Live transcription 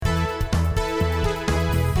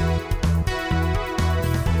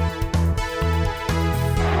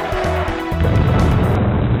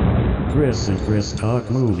Chris and Chris Talk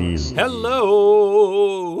Movies.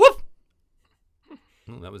 Hello! Woof!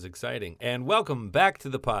 That was exciting. And welcome back to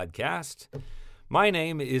the podcast. My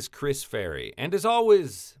name is Chris Ferry, and as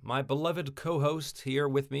always, my beloved co-host here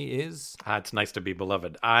with me is... It's nice to be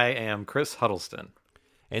beloved. I am Chris Huddleston.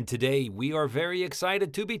 And today we are very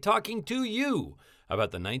excited to be talking to you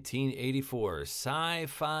about the 1984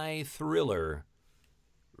 sci-fi thriller,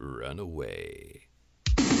 Runaway.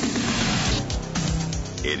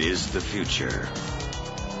 It is the future.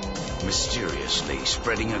 Mysteriously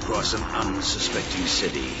spreading across an unsuspecting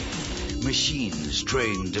city. Machines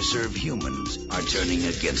trained to serve humans are turning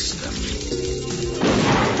against them.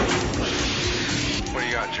 What do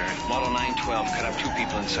you got, Jerry? Model 912 cut up 2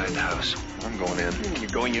 people inside the house. I'm going in.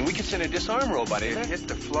 You're going in? We can send a disarm robot in. It'll hit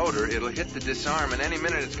the floater, it'll hit the disarm, and any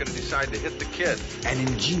minute it's going to decide to hit the kid. An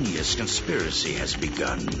ingenious conspiracy has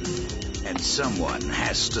begun. And someone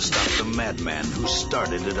has to stop the madman who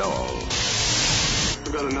started it all.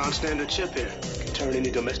 We've got a non-standard chip here. It can turn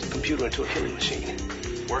any domestic computer into a killing machine.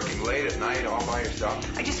 Working late at night all by yourself?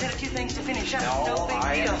 I just had a few things to finish up. No, big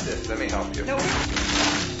I deal. insist. Let me help you. No.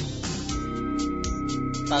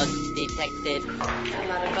 Bug detected. A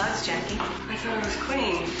lot of bugs, Jackie. I thought it was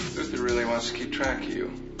Queen. Luther really wants to keep track of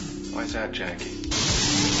you. Why's that, Jackie?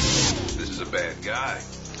 This is a bad guy.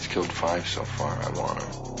 He's killed 5 so far. I want him.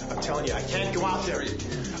 I'm telling you, I can't go out there.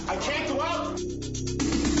 I can't go out!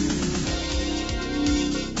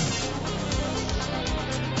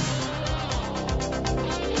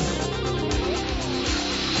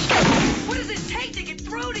 What does it take to get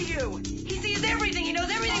through to you? He sees everything. He knows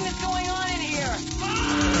everything that's going on in here.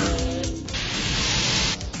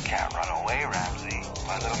 You can't run away, Ramsey.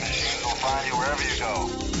 My little machines will find you wherever you go.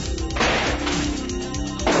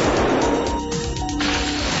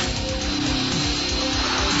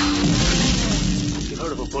 You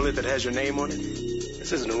heard of a bullet that has your name on it?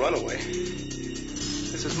 This isn't a runaway.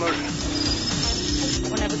 This is murder.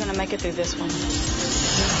 We're never gonna make it through this one.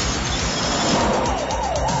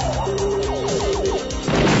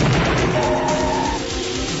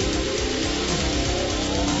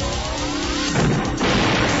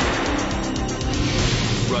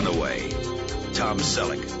 Runaway. Tom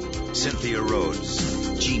Selleck. Cynthia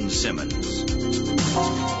Rhodes. Gene Simmons.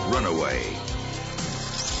 Runaway.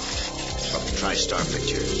 From TriStar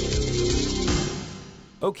Pictures.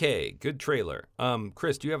 Okay, good trailer.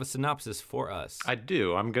 Chris, do you have a synopsis for us? I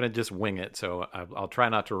do. I'm going to just wing it, so I'll try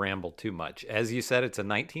not to ramble too much. As you said, it's a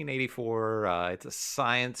 1984, it's a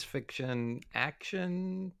science fiction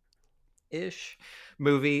action-ish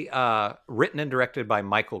movie, written and directed by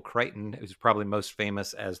Michael Crichton, who's probably most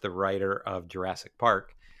famous as the writer of Jurassic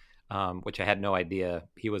Park, which I had no idea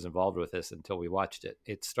he was involved with this until we watched it.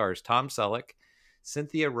 It stars Tom Selleck,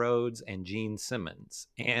 Cynthia Rhodes, and Gene Simmons,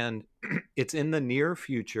 and it's in the near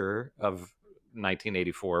future of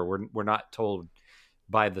 1984. We're not told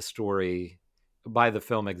by the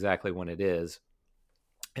film exactly when it is,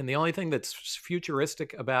 and the only thing that's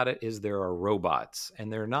futuristic about it is there are robots,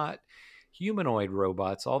 and they're not humanoid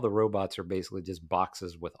robots. All the robots are basically just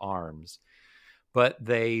boxes with arms, but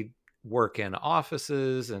they work in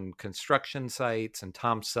offices and construction sites, and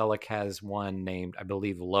Tom Selleck has one named, I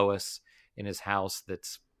believe, Lois, in his house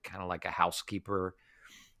that's kind of like a housekeeper.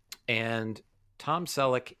 And Tom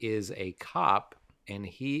Selleck is a cop, and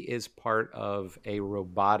he is part of a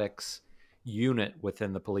robotics unit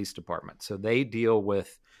within the police department. So they deal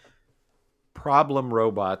with problem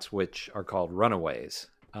robots, which are called runaways.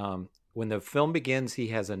 When the film begins, he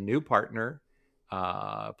has a new partner,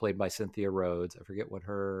 played by Cynthia Rhodes. I forget what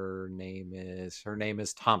her name is. Her name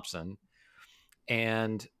is Thompson.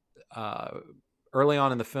 And early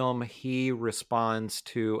on in the film, he responds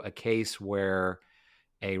to a case where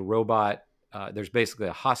a robot, there's basically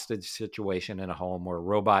a hostage situation in a home where a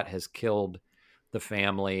robot has killed the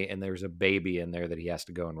family, and there's a baby in there that he has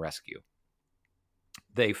to go and rescue.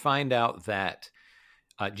 They find out that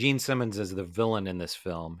Gene Simmons is the villain in this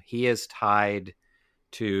film. He is tied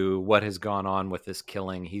to what has gone on with this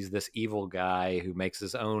killing. He's this evil guy who makes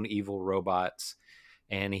his own evil robots.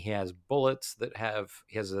 And he has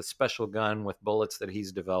he has a special gun with bullets that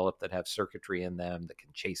he's developed that have circuitry in them that can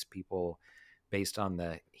chase people based on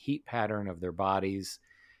the heat pattern of their bodies.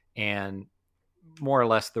 And more or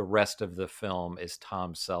less the rest of the film is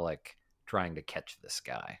Tom Selleck trying to catch this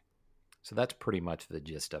guy. So that's pretty much the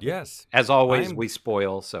gist of it. Yes. As always, we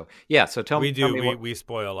spoil. So, yeah. So tell me. We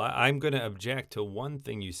spoil. I'm going to object to one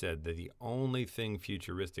thing you said, that the only thing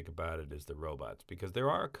futuristic about it is the robots, because there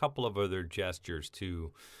are a couple of other gestures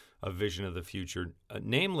to a vision of the future.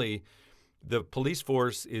 Namely, the police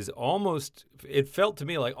force is almost, it felt to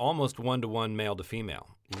me like almost one-to-one male to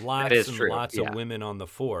female. Lots and lots of women on the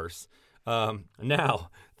force. Now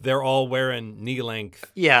they're all wearing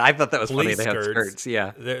knee-length. Yeah, I thought that was funny. Police They have skirts. skirts.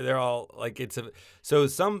 Yeah, They're all like it's a so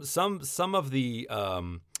some of the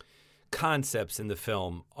concepts in the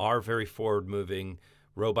film are very forward-moving.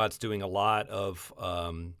 Robots doing a lot of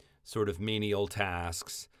sort of menial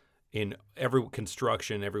tasks in every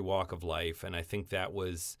construction, every walk of life, and I think that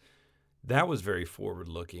was very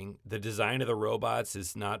forward-looking. The design of the robots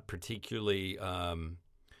is not particularly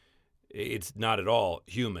it's not at all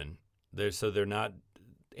human. They're not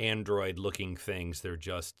android-looking things. They're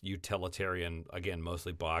just utilitarian, again,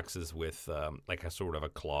 mostly boxes with like a sort of a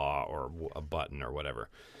claw or a button or whatever.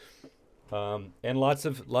 And lots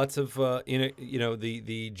of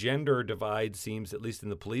the gender divide seems, at least in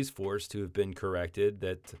the police force, to have been corrected.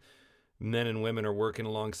 That men and women are working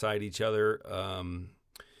alongside each other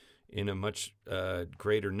in a much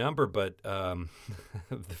greater number, but the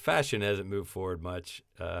fashion hasn't moved forward much,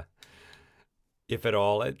 if at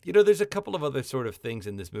all. There's a couple of other sort of things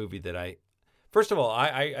in this movie that first of all,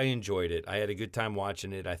 I enjoyed it. I had a good time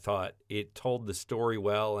watching it. I thought it told the story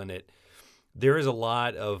well, and there is a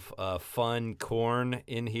lot of fun corn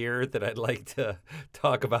in here that I'd like to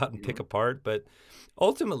talk about and pick apart. But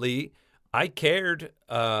ultimately, I cared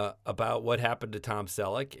about what happened to Tom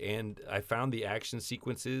Selleck, and I found the action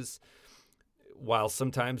sequences, while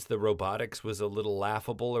sometimes the robotics was a little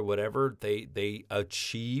laughable or whatever, they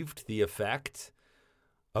achieved the effect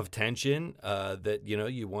of tension that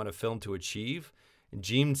you want a film to achieve. And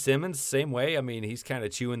Gene Simmons, same way. I mean, he's kind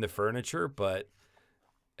of chewing the furniture, but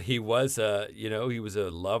he was a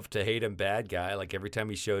love to hate him bad guy. Like every time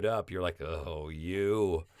he showed up, you're like, oh,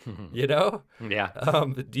 you know? Yeah.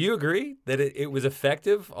 Do you agree that it was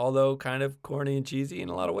effective, although kind of corny and cheesy in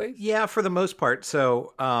a lot of ways? Yeah, for the most part.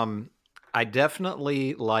 So I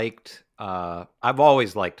definitely liked, I've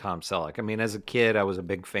always liked Tom Selleck. I mean, as a kid, I was a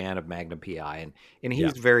big fan of Magnum P.I. and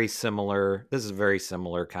he's very similar. This is a very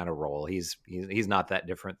similar kind of role. He's not that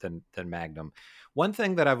different than Magnum. One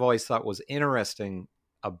thing that I've always thought was interesting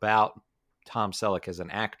about Tom Selleck as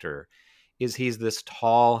an actor is he's this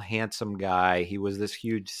tall, handsome guy. He was this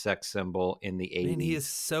huge sex symbol in the 80s. And he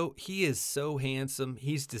is so handsome.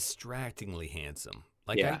 He's distractingly handsome.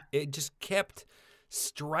 Like it just kept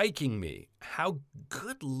striking me how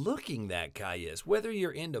good looking that guy is. Whether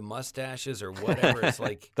you're into mustaches or whatever, it's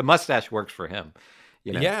like the mustache works for him.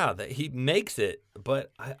 Yeah, that he makes it.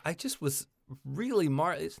 But I just was really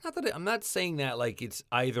it's not that I'm not saying that like it's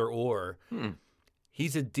either or.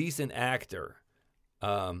 He's a decent actor,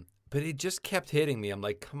 but it just kept hitting me. I'm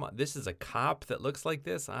like, come on, this is a cop that looks like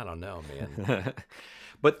this? I don't know, man.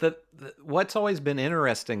 But what's always been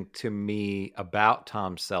interesting to me about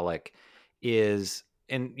Tom Selleck is,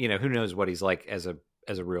 and who knows what he's like as a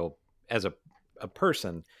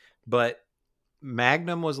person, but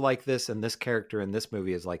Magnum was like this, and this character in this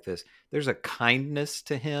movie is like this. There's a kindness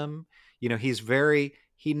to him.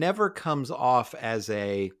 He never comes off as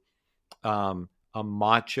a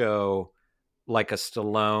macho, like a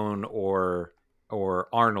Stallone or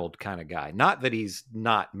Arnold kind of guy. Not that he's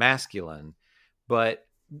not masculine, but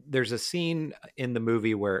there's a scene in the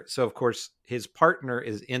movie where, so of course his partner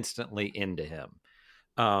is instantly into him.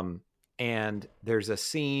 And there's a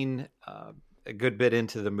scene a good bit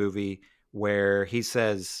into the movie where he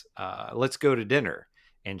says, let's go to dinner.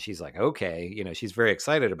 And she's like, okay, she's very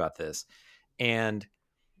excited about this. And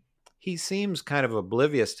he seems kind of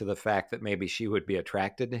oblivious to the fact that maybe she would be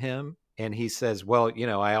attracted to him. And he says, well,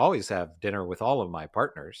 I always have dinner with all of my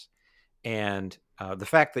partners. And the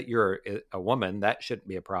fact that you're a woman, that shouldn't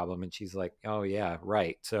be a problem. And she's like, oh, yeah,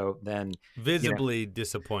 right. So then visibly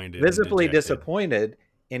disappointed.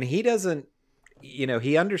 And he doesn't,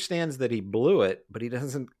 he understands that he blew it, but he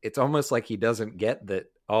doesn't, it's almost like he doesn't get that,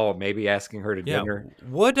 oh, maybe asking her to dinner.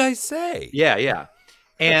 What'd I say? Yeah.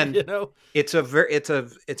 And it's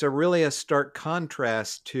a really a stark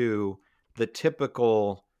contrast to the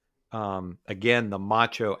typical, again, the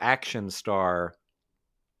macho action star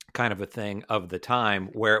kind of a thing of the time,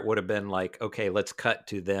 where it would have been like, okay, let's cut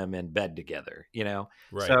to them in bed together,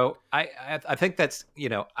 Right. So I think that's,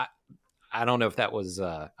 I don't know if that was,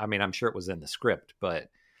 I'm sure it was in the script, but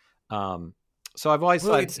so I've always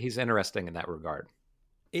thought he's interesting in that regard.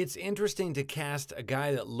 It's interesting to cast a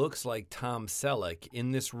guy that looks like Tom Selleck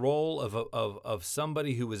in this role of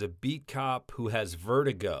somebody who was a beat cop who has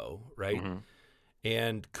vertigo, right? Mm-hmm.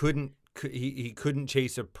 And he couldn't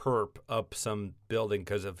chase a perp up some building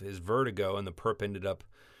because of his vertigo, and the perp ended up,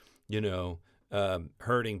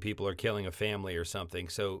 hurting people or killing a family or something.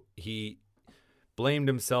 So he blamed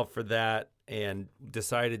himself for that and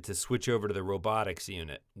decided to switch over to the robotics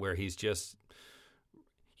unit, where he's just,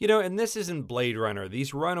 and this isn't Blade Runner.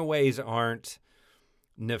 These runaways aren't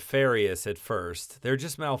nefarious at first. They're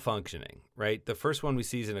just malfunctioning, right? The first one we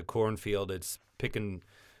see is in a cornfield. It's picking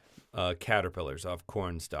caterpillars off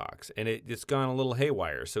corn stalks, and it's gone a little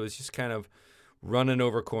haywire. So it's just kind of running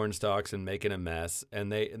over corn stalks and making a mess.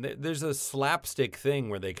 And there's a slapstick thing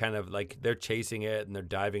where they kind of like they're chasing it and they're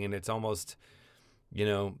diving, and it's almost,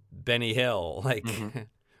 Benny Hill, like, whamma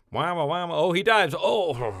whamma. Oh, he dives.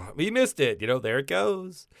 Oh, he missed it. There it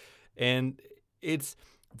goes. And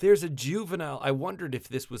there's a juvenile. I wondered if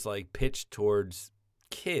this was like pitched towards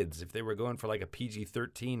kids, if they were going for like a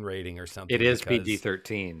PG-13 rating or something. It is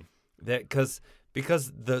PG-13. Because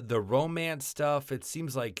the romance stuff, it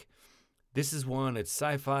seems like this is one, it's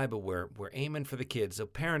sci-fi, but we're aiming for the kids. So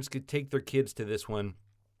parents could take their kids to this one,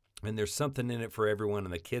 and there's something in it for everyone,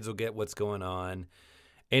 and the kids will get what's going on.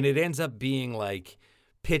 And it ends up being like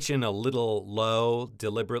pitching a little low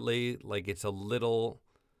deliberately, like it's a little.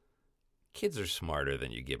 Kids are smarter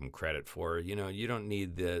than you give them credit for. You don't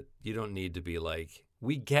need to be like,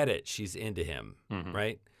 we get it, she's into him,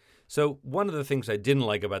 right? So one of the things I didn't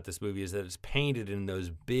like about this movie is that it's painted in those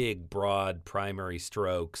big, broad primary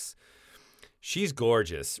strokes. She's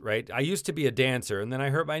gorgeous, right? I used to be a dancer, and then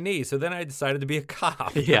I hurt my knee, so then I decided to be a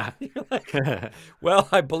cop. Yeah. Like, well,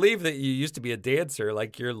 I believe that you used to be a dancer.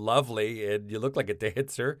 Like, you're lovely, and you look like a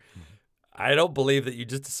dancer. I don't believe that you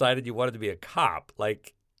just decided you wanted to be a cop.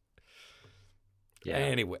 Like, yeah.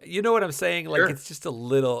 Anyway, you know what I'm saying? Like, It's just a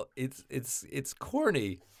little, it's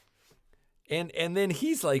corny. And then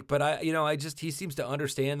he's like, but he seems to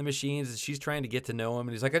understand the machines, and she's trying to get to know him,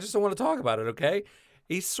 and he's like, I just don't want to talk about it, okay?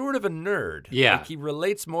 He's sort of a nerd. Yeah. Like, he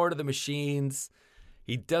relates more to the machines.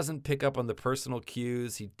 He doesn't pick up on the personal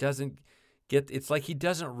cues. He doesn't it's like he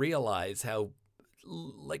doesn't realize how,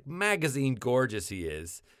 like, magazine gorgeous he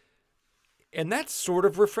is. And that's sort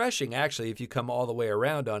of refreshing, actually, if you come all the way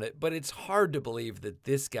around on it. But it's hard to believe that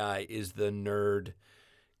this guy is the nerd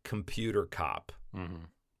computer cop. Mm-hmm.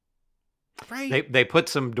 Right? They put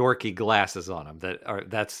some dorky glasses on him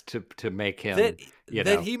that's to make him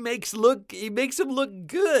he makes him look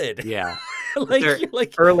good. Yeah.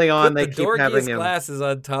 like early on they the keep having him glasses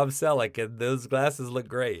on Tom Selleck, and those glasses look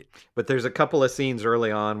great. But there's a couple of scenes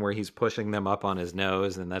early on where he's pushing them up on his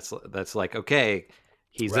nose, and that's like, okay,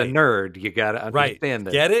 he's a nerd. You got to understand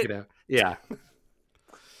that. Get it? Yeah.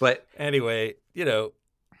 But anyway,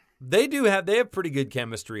 they have pretty good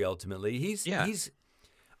chemistry ultimately.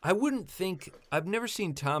 I've never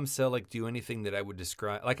seen Tom Selleck do anything that I would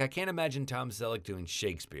describe. Like, I can't imagine Tom Selleck doing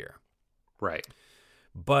Shakespeare. Right.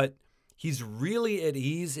 But he's really at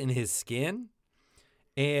ease in his skin.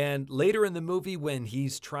 And later in the movie, when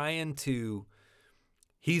he's trying to,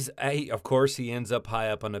 of course, he ends up high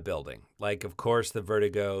up on a building. Like, of course, the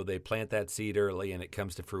vertigo, they plant that seed early and it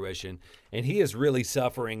comes to fruition. And he is really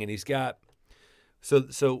suffering, and he's got,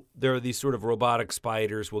 so there are these sort of robotic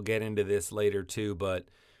spiders. We'll get into this later too, but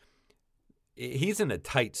he's in a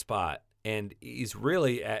tight spot, and he's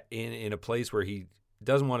really in a place where he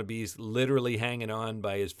doesn't want to be. He's literally hanging on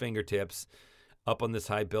by his fingertips up on this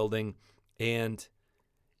high building, and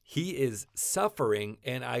he is suffering,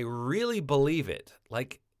 and I really believe it.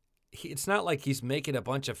 Like, it's not like he's making a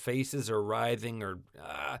bunch of faces or writhing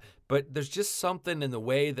but there's just something in the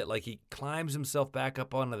way that, like, he climbs himself back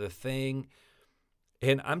up onto the thing,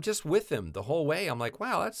 and I'm just with him the whole way. I'm like,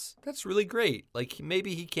 wow, that's really great. Like,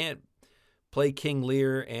 maybe he can't play King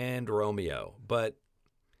Lear and Romeo, but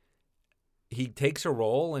he takes a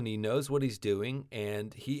role and he knows what he's doing,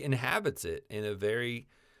 and he inhabits it in a very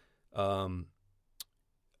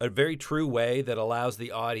true way that allows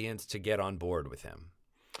the audience to get on board with him.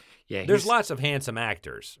 Yeah, there's lots of handsome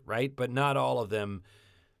actors, right? But not all of them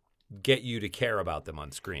get you to care about them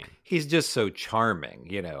on screen. He's just so charming,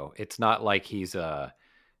 It's not like he's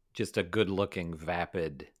just a good-looking,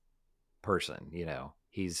 vapid person,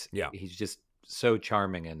 He's just so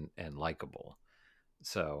charming and likable.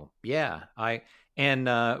 So yeah,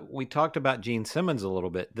 we talked about Gene Simmons a little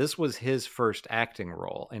bit. This was his first acting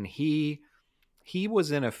role, and he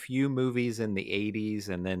was in a few movies in the 80s,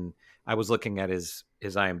 and then I was looking at his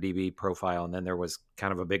IMDb profile, and then there was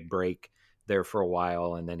kind of a big break there for a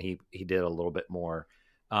while, and then he did a little bit more.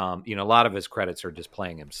 A lot of his credits are just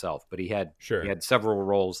playing himself, but he had several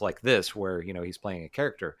roles like this where he's playing a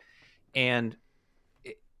character, and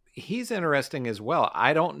he's interesting as well.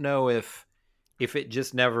 I don't know if it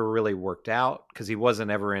just never really worked out because he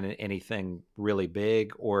wasn't ever in anything really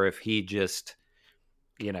big, or if he just,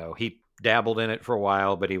 he dabbled in it for a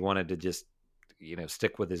while, but he wanted to just,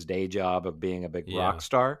 stick with his day job of being a big rock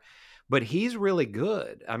star. But he's really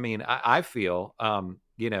good. I mean, I feel, it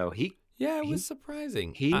was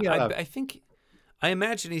surprising. I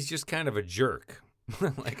imagine he's just kind of a jerk.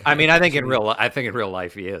 Like, I mean, I think in real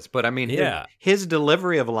life he is, but I mean, Yeah. his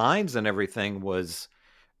delivery of lines and everything was,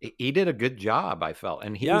 he did a good job, I felt,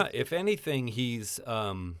 and he Yeah, if anything, he's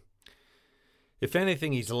laying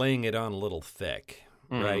it on a little thick,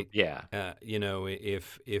 right? Yeah. You know,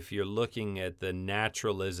 if you're looking at the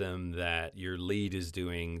naturalism that your lead is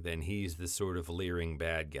doing, then he's the sort of leering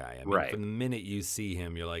bad guy. I mean, Right. from the minute you see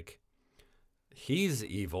him, you're like, he's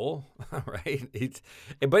evil, right?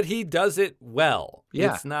 But he does it well.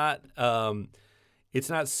 Yeah. It's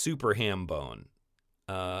not super ham bone.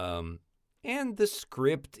 And the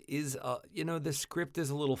script is, the script is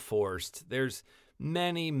a little forced. There's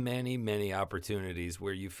many, many, many opportunities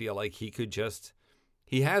where you feel like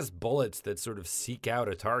he has bullets that sort of seek out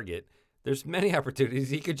a target. There's many opportunities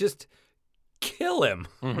he could just kill him,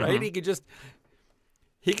 right?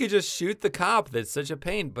 He could just shoot the cop. That's such a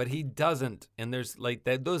pain, but he doesn't. And there's like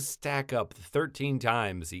that; those stack up 13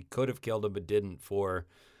 times. He could have killed him, but didn't for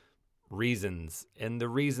reasons, and the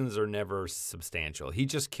reasons are never substantial. He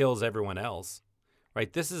just kills everyone else,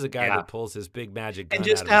 right? This is a guy that pulls his big magic gun and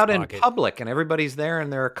just out out of his in pocket public, and everybody's there,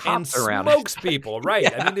 and there are cops and around. smokes people, right?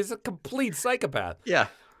 Yeah. I mean, he's a complete psychopath. Yeah.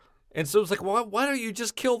 And so it's like, why don't you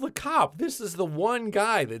just kill the cop? This is the one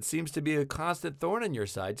guy that seems to be a constant thorn in your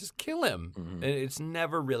side. Just kill him. And it's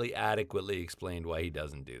never really adequately explained why he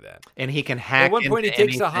doesn't do that. And he can hack. At one point, he into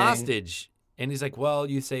takes a anything. hostage, and he's like,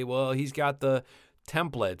 you say, he's got the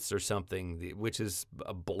templates or something, which is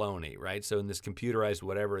a baloney, right? So in this computerized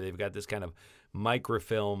whatever, they've got this kind of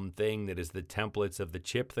microfilm thing that is the templates of the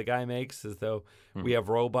chip the guy makes, as though we have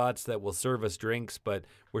robots that will serve us drinks, but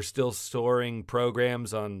we're still storing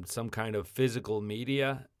programs on some kind of physical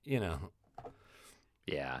media,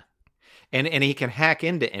 Yeah. And he can hack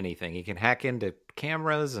into anything. He can hack into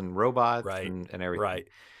cameras and robots and everything. Right.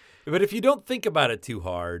 But if you don't think about it too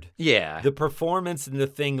hard, the performance and the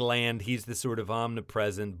thing land. He's the sort of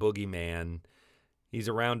omnipresent boogeyman. He's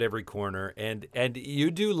around every corner, and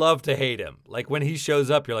you do love to hate him. Like when he shows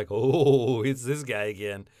up, you're like, oh, it's this guy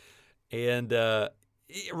again. And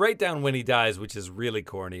right down when he dies, which is really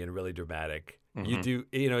corny and really dramatic. You do,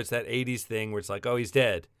 it's that 80s thing where it's like, oh, he's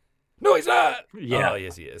dead. No, he's not. Yeah. Oh,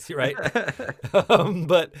 yes, he is. Right.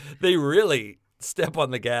 But they really step on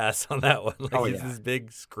the gas on that one. Like it's this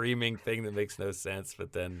big screaming thing that makes no sense,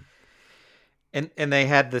 but then and they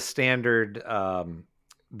had the standard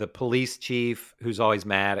the police chief who's always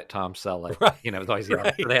mad at Tom Selleck. Right. It's always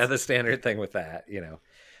they have the standard thing with that,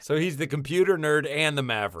 So he's the computer nerd and the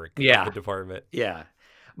maverick of the department. Yeah.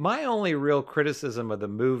 My only real criticism of the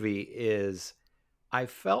movie is I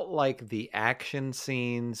felt like the action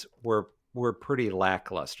scenes were pretty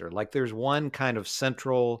lackluster. Like there's one kind of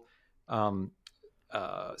central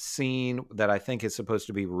scene that I think is supposed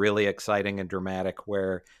to be really exciting and dramatic,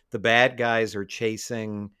 where the bad guys are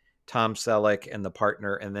chasing Tom Selleck and the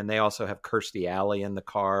partner, and then they also have Kirstie Alley in the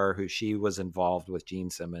car, who she was involved with Gene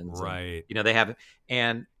Simmons. Right. And,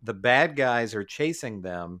 and the bad guys are chasing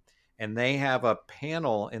them, and they have a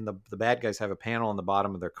panel the bad guys have a panel in the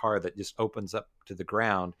bottom of their car that just opens up to the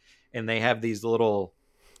ground, and they have these little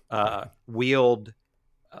wheeled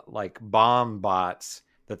like bomb bots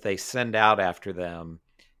that they send out after them,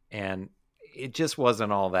 and it just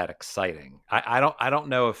wasn't all that exciting. I don't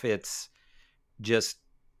know if it's just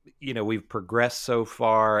we've progressed so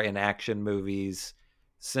far in action movies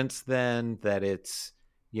since then that it's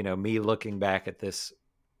me looking back at this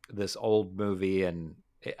old movie, and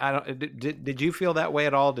I don't. Did you feel that way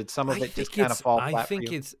at all? Did some of it just kind of fall flat for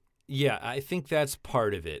you? I think that's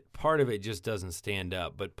part of it. Part of it just doesn't stand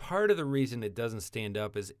up. But part of the reason it doesn't stand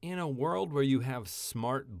up is in a world where you have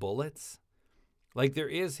smart bullets, like there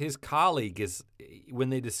is, his colleague is, when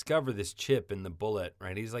they discover this chip in the bullet,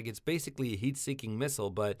 right? He's like, it's basically a heat-seeking missile,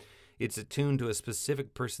 but it's attuned to a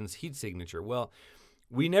specific person's heat signature. Well,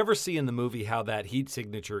 we never see in the movie how that heat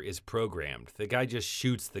signature is programmed. The guy just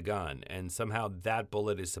shoots the gun, and somehow that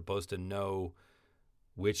bullet is supposed to know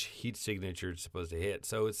which heat signature it's supposed to hit.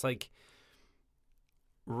 So it's like,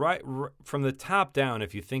 right from the top down,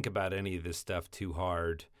 if you think about any of this stuff too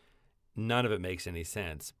hard, none of it makes any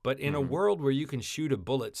sense. But in a world where you can shoot a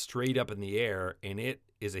bullet straight up in the air and it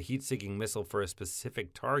is a heat-seeking missile for a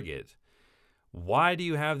specific target, why do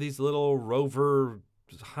you have these little rover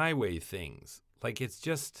highway things? Like, it's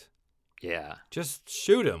just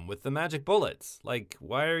shoot them with the magic bullets. Like,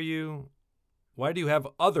 why do you have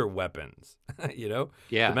other weapons? The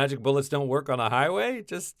magic bullets don't work on a highway.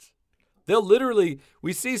 They'll literally,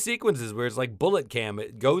 we see sequences where it's like bullet cam.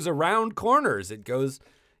 It goes around corners. It goes,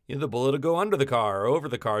 the bullet will go under the car or over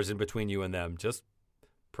the cars in between you and them. Just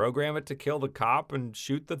program it to kill the cop and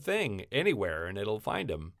shoot the thing anywhere, and it'll find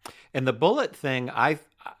him. And the bullet thing, I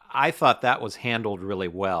I thought that was handled really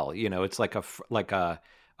well. It's like a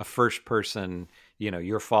first person,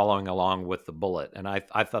 you're following along with the bullet. And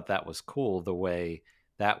I thought that was cool the way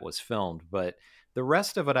that was filmed. But the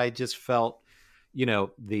rest of it, I just felt,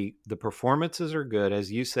 the performances are good.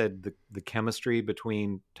 As you said, the chemistry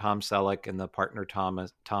between Tom Selleck and the partner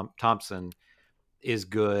Thompson is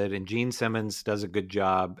good. And Gene Simmons does a good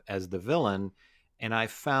job as the villain. And I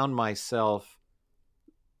found myself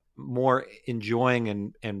more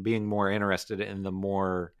enjoying and being more interested in the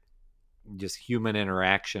more just human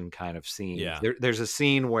interaction kind of scene. Yeah. There's a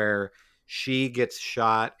scene where she gets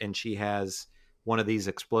shot and she has one of these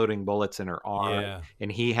exploding bullets in her arm,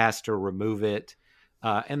 and he has to remove it.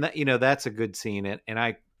 And that, that's a good scene. And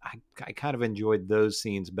I kind of enjoyed those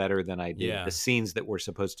scenes better than I did the scenes that were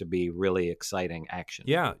supposed to be really exciting action.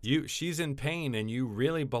 Yeah. She's in pain, and you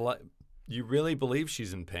really believe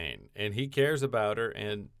she's in pain, and he cares about her,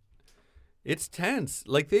 and it's tense.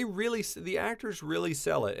 Like the actors really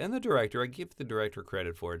sell it. And the director, I give the director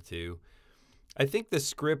credit for it too. I think the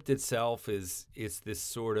script itself is this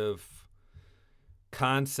sort of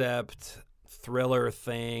concept thriller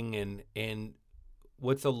thing. And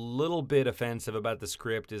what's a little bit offensive about the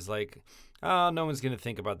script is like, oh, no one's going to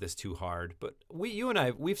think about this too hard. But you and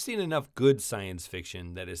I, we've seen enough good science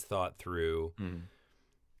fiction that is thought through.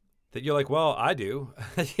 That you're like, well, I do.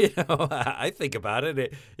 I think about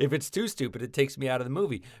it. If it's too stupid, it takes me out of the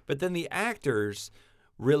movie. But then the actors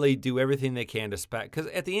really do everything they can to because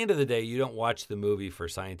at the end of the day, you don't watch the movie for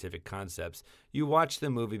scientific concepts. You watch the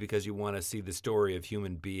movie because you want to see the story of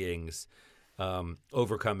human beings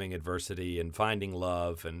overcoming adversity and finding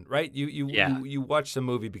love. And right, you watch the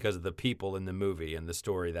movie because of the people in the movie and the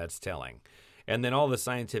story that's telling. And then all the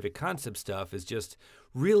scientific concept stuff is just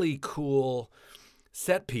really cool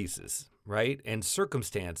set pieces, right, and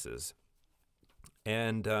circumstances.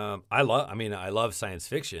 And I love science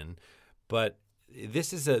fiction, but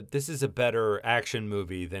this is a better action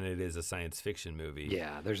movie than it is a science fiction movie.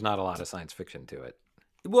 Yeah, there's not a lot of science fiction to it.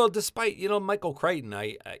 Well, despite Michael Crichton,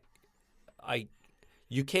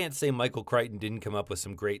 you can't say Michael Crichton didn't come up with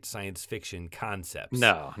some great science fiction concepts.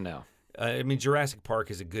 No. Jurassic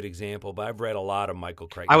Park is a good example, but I've read a lot of Michael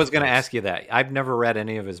Crichton. I was going to ask you that. I've never read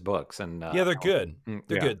any of his books, and yeah, they're good.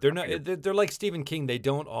 They're good. They're not. They're like Stephen King. They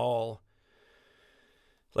don't all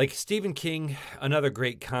like Stephen King. Another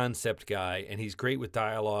great concept guy, and he's great with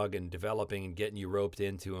dialogue and developing and getting you roped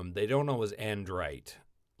into him. They don't always end right.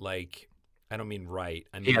 Like, I don't mean right.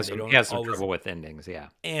 I mean he has some trouble with endings. Yeah,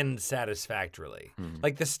 end satisfactorily.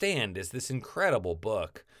 Like The Stand is this incredible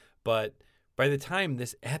book, but by the time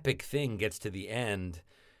this epic thing gets to the end,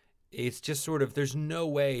 it's just sort of, there's no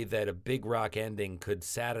way that a big rock ending could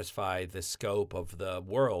satisfy the scope of the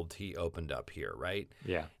world he opened up here, right?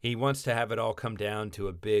 Yeah. He wants to have it all come down to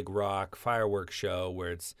a big rock fireworks show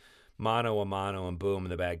where it's mano a mano and boom,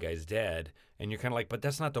 and the bad guy's dead. And you're kind of like, but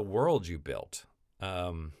that's not the world you built.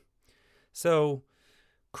 So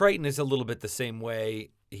Crichton is a little bit the same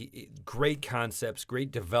way. Great concepts, great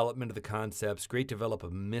development of the concepts, great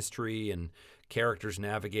development of mystery and characters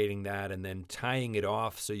navigating that, and then tying it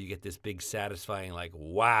off so you get this big satisfying, like,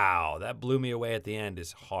 wow, that blew me away at the end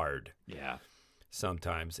is hard. Yeah.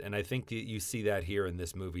 Sometimes. And I think you see that here in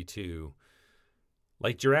this movie too.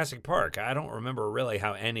 Like Jurassic Park, I don't remember really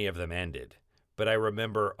how any of them ended, but I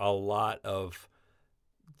remember a lot of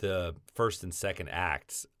the first and second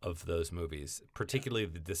acts of those movies, particularly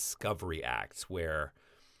the discovery acts where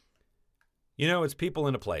it's people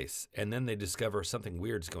in a place, and then they discover something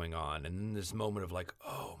weird's going on, and then this moment of like,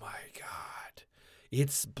 oh my God,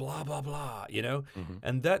 it's blah, blah, blah,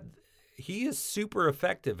 And that he is super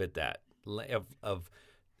effective at that, of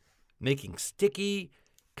making sticky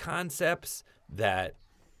concepts that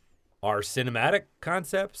are cinematic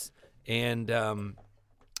concepts and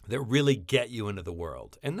that really get you into the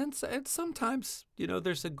world. And then sometimes,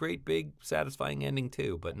 there's a great, big, satisfying ending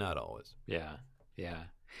too, but not always. Yeah, yeah.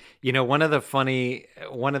 One of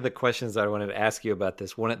the questions I wanted to ask you about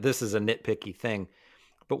this is a nitpicky thing,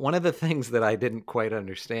 but one of the things that I didn't quite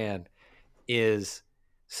understand is,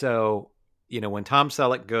 so, when Tom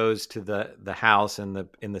Selleck goes to the house in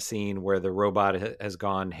the scene where the robot has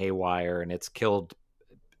gone haywire and it's killed,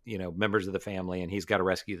 members of the family, and he's got to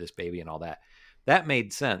rescue this baby and all that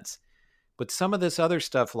made sense. But some of this other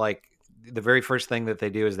stuff, like the very first thing that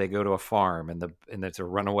they do is they go to a farm and it's a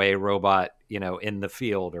runaway robot, in the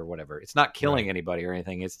field or whatever. It's not killing anybody or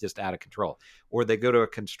anything. It's just out of control. Or they go to a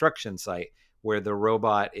construction site where the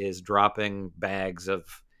robot is dropping bags of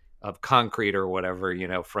concrete or whatever,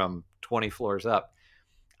 from 20 floors up.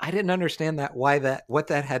 I didn't understand what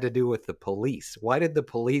that had to do with the police. Why did the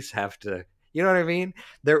police have to, You know what I mean?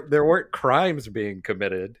 There weren't crimes being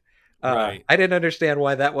committed. Right. I didn't understand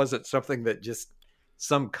why that wasn't something that just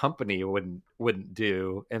some company wouldn't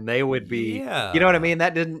do, and they would be. You know what I mean?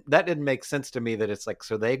 That didn't make sense to me. That it's like,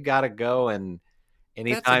 so they've got to go, and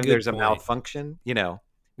anytime good there's a point. malfunction, now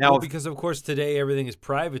Well, because of course today everything is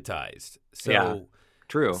privatized. So Yeah,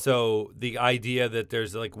 true. So the idea that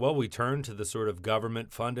there's like, well, we turn to the sort of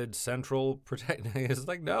government-funded central protect. It's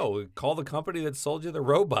like, no, call the company that sold you the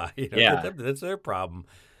robot. You know, Yeah. that's their problem.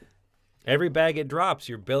 Every bag it drops,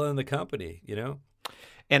 you're billing the company. You know.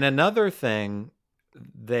 And another thing,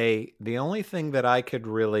 the only thing that I could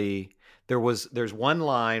really there's one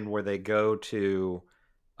line where they go to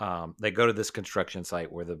this construction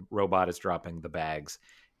site where the robot is dropping the bags,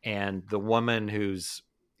 and the woman who's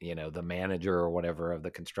the manager or whatever of the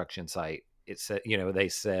construction site, it said,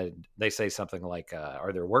 they say something like,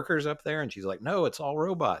 are there workers up there? And she's like, no, it's all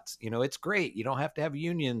robots. It's great. You don't have to have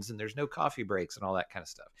unions, and there's no coffee breaks and all that kind of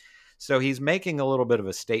stuff. So he's making a little bit of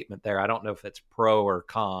a statement there. I don't know if it's pro or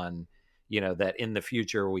con, that in the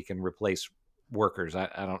future we can replace workers. I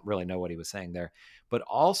don't really know what he was saying there. But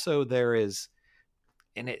also there is,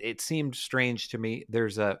 and it seemed strange to me,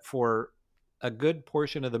 for a good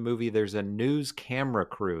portion of the movie, there's a news camera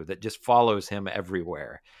crew that just follows him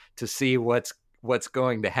everywhere to see what's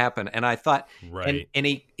going to happen. And I thought, right. and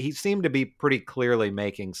he seemed to be pretty clearly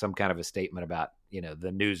making some kind of a statement about,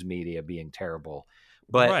 the news media being terrible.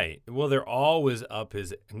 But right. Well, they're always up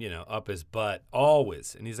his butt,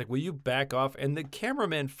 always. And he's like, will you back off? And the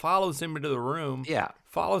cameraman follows him into the room,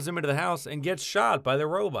 follows him into the house, and gets shot by the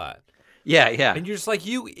robot. Yeah. And you're just like,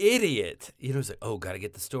 you idiot. It's like, oh, got to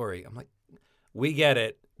get the story. I'm like, we get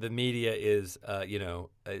it. The media is,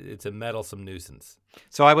 it's a meddlesome nuisance.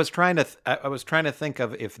 So I was trying to think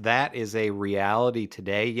of if that is a reality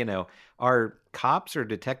today. Are cops or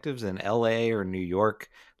detectives in L.A. or New York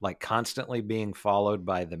like constantly being followed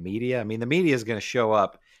by the media? I mean, the media is going to show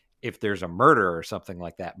up if there's a murder or something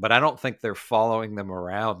like that, but I don't think they're following them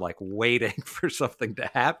around like waiting for something to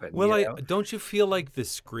happen. Well, don't you feel like the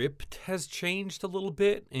script has changed a little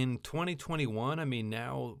bit in 2021? I mean,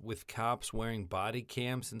 now with cops wearing body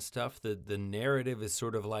cams and stuff, the narrative is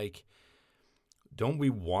sort of like, don't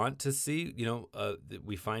we want to see,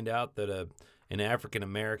 we find out that an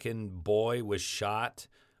African-American boy was shot.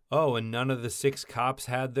 Oh, and none of the 6 cops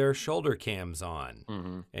had their shoulder cams on.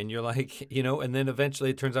 Mm-hmm. And you're like, and then eventually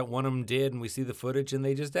it turns out one of them did, and we see the footage, and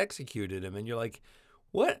they just executed him. And you're like,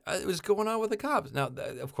 what was going on with the cops? Now,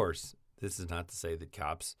 of course, this is not to say that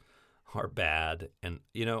cops are bad. And,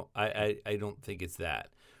 I don't think it's that.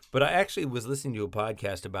 But I actually was listening to a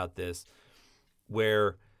podcast about this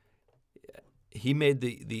where he made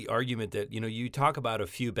the argument that, you talk about a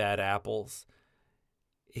few bad apples.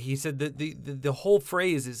 He said that the whole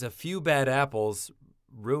phrase is a few bad apples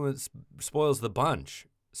spoils the bunch.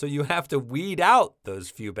 So you have to weed out those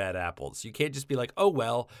few bad apples. You can't just be like, oh,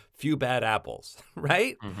 well, few bad apples,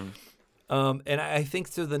 right? Mm-hmm. And I think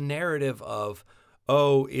so the narrative of,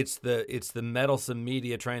 oh, it's the meddlesome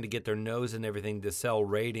media trying to get their nose in everything to sell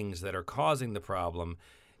ratings that are causing the problem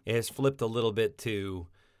has flipped a little bit to,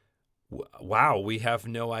 wow, we have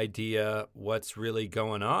no idea what's really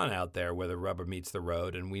going on out there where the rubber meets the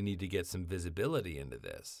road, and we need to get some visibility into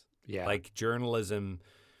this. Yeah. Like journalism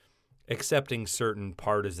accepting certain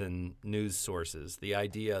partisan news sources, the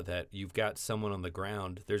idea that you've got someone on the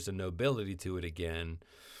ground, there's a nobility to it again.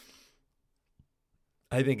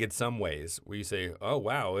 I think in some ways where you say, oh,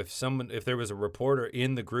 wow, if there was a reporter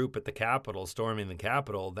in the group at the Capitol, storming the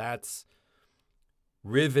Capitol, that's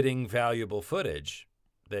riveting, valuable footage.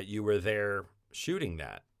 That you were there shooting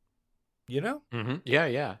that, Mm-hmm.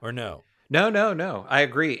 Yeah. Or no? No. I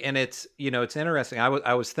agree. And it's interesting.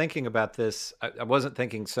 I was thinking about this. I wasn't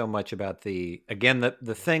thinking so much about the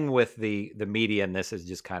thing with the media, and this is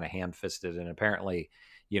just kind of ham-fisted. And apparently,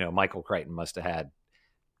 Michael Crichton must have had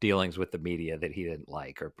dealings with the media that he didn't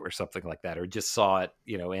like or something like that, or just saw it,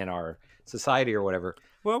 in our society or whatever.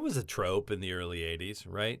 Well, it was a trope in the early 80s,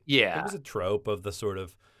 right? Yeah. It was a trope of the sort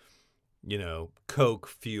of,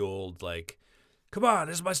 Coke-fueled, like, come on,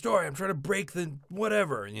 this is my story. I'm trying to break the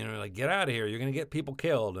whatever. And, like, get out of here. You're going to get people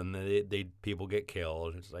killed. And people get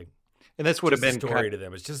killed. It's like, and this would have been a story to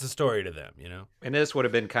them. It's just a story to them, And this would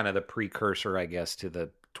have been kind of the precursor, I guess, to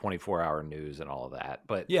the 24-hour news and all of that.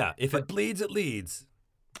 But yeah, if it bleeds, it leads.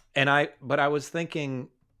 But I was thinking,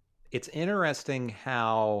 it's interesting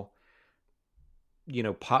how,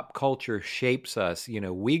 pop culture shapes us.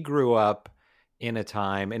 We grew up in a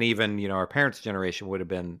time, and even, our parents' generation would have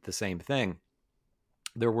been the same thing.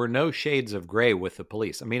 There were no shades of gray with the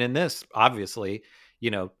police. I mean, in this, obviously,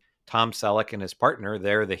 Tom Selleck and his partner,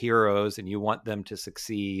 they're the heroes, and you want them to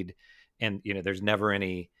succeed. and there's never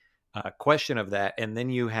any question of that. And then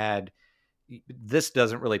you had, this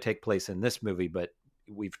doesn't really take place in this movie, but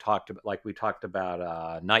we talked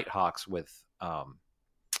about Nighthawks with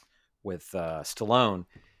Stallone,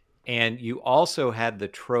 and you also had the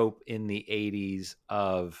trope in the 80s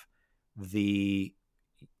of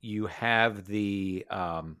you have the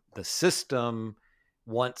system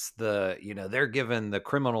wants they're given the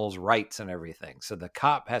criminals rights and everything, so the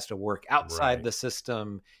cop has to work outside the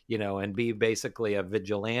system, and be basically a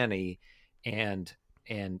vigilante and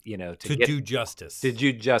to do justice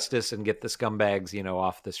and get the scumbags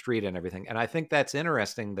off the street and everything. And I think that's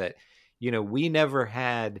interesting that we never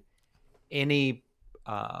had any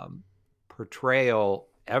portrayal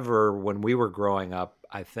ever when we were growing up,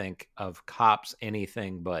 I think, of cops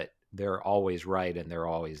anything but they're always right and they're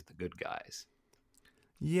always the good guys.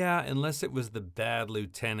 Yeah, unless it was the bad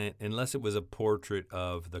lieutenant, unless it was a portrait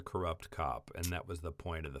of the corrupt cop, and that was the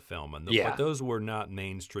point of the film. And but those were not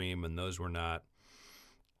mainstream, and those were not.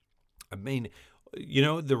 I mean,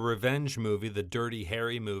 the revenge movie, the Dirty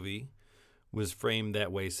Harry movie, was framed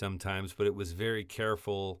that way sometimes, but it was very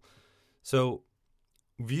careful. So,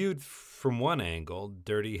 viewed from one angle,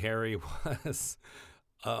 Dirty Harry was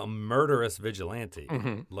a murderous vigilante.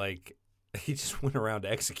 Mm-hmm. Like, he just went around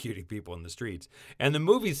executing people in the streets. And the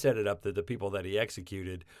movie set it up that the people that he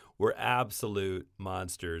executed were absolute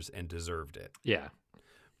monsters and deserved it. Yeah.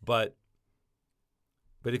 But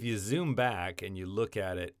if you zoom back and you look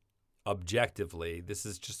at it objectively, this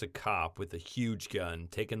is just a cop with a huge gun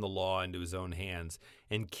taking the law into his own hands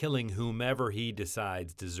and killing whomever he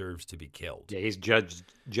decides deserves to be killed. Yeah, he's judge,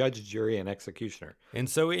 jury, and executioner. And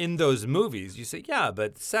so in those movies, you say, yeah,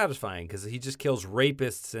 but it's satisfying because he just kills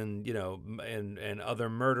rapists and and other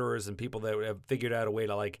murderers and people that have figured out a way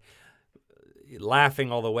to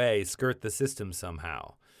laughing all the way skirt the system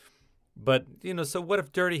somehow. But, so what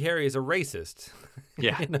if Dirty Harry is a racist?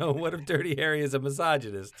 Yeah. What if Dirty Harry is a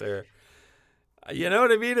misogynist? Or, you know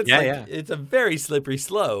what I mean? It's It's a very slippery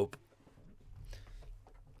slope.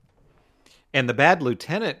 And the Bad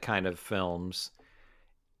Lieutenant kind of films,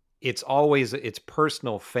 it's always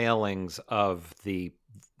personal failings of the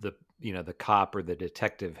cop or the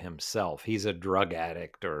detective himself. He's a drug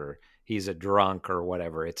addict or he's a drunk or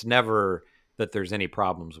whatever. It's never that there's any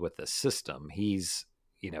problems with the system. He's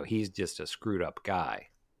just a screwed up guy.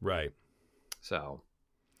 Right. So.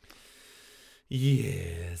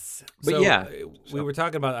 Yes. But we were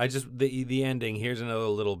talking about, the ending. Here's another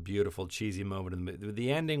little beautiful cheesy moment in the movie.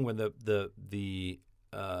 The ending when the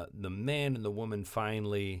man and the woman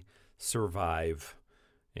finally survive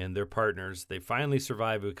and they're partners. They finally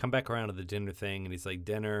survive. We come back around to the dinner thing and he's like,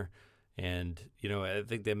 dinner. And, I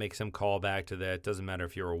think they make some call back to that. It doesn't matter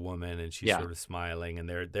if you're a woman, and she's sort of smiling and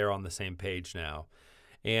they're on the same page now.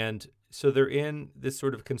 And so they're in this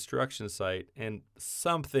sort of construction site, and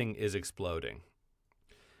something is exploding.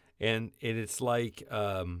 And it's like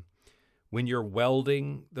when you're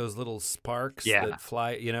welding those little sparks that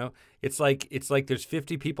fly, it's like there's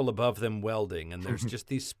 50 people above them welding, and there's just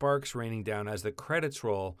these sparks raining down. As the credits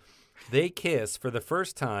roll, they kiss for the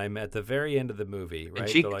first time at the very end of the movie, right? And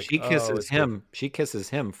she kisses him. She kisses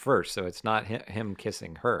him first, so it's not him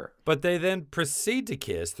kissing her. But they then proceed to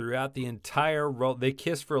kiss throughout the entire roll. They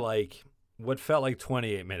kiss for what felt like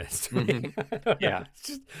 28 minutes to me. Yeah.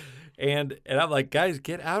 And I'm like, guys,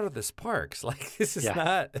 get out of the sparks. Like, this is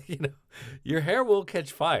not, your hair will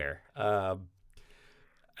catch fire.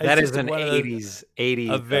 That is an 80s.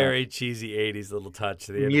 A very cheesy 80s little touch.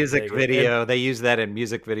 To the music video. They use that in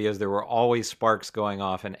music videos. There were always sparks going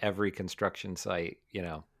off in every construction site,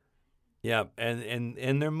 Yeah,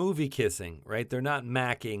 and they're movie kissing, right? They're not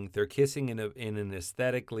macking. They're kissing in an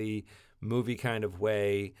aesthetically movie kind of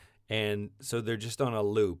way. And so they're just on a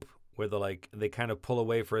loop where they kind of pull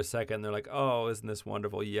away for a second. And they're like, oh, isn't this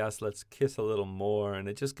wonderful? Yes, let's kiss a little more. And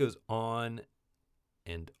it just goes on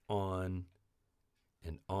and on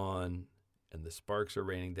and on, and the sparks are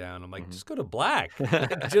raining down. I'm like, just go to black.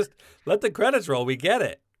 Just let the credits roll. We get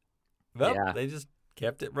it. Well, they just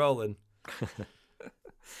kept it rolling.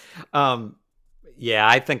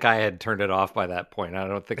 I think I had turned it off by that point. I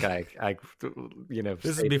don't think I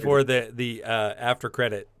This is before the after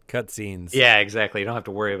credit cutscenes. Yeah, exactly. You don't have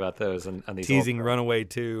to worry about those on these teasing Runaway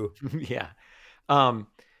 2. Yeah.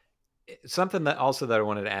 Something that I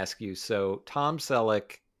wanted to ask you. So Tom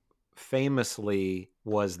Selleck famously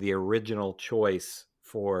was the original choice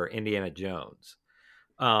for Indiana Jones.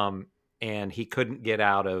 And he couldn't get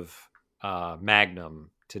out of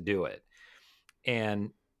Magnum to do it. And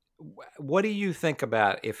what do you think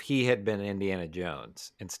about if he had been Indiana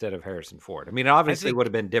Jones instead of Harrison Ford? I mean, obviously it would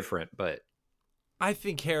have been different, but... I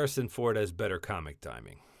think Harrison Ford has better comic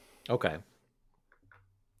timing. Okay.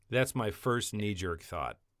 That's my first knee-jerk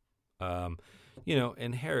thought.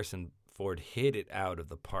 And Harrison Ford hit it out of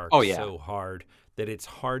the park so hard that it's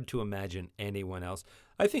hard to imagine anyone else.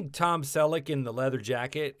 I think Tom Selleck in the leather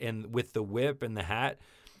jacket and with the whip and the hat,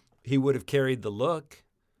 he would have carried the look,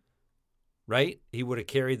 right? He would have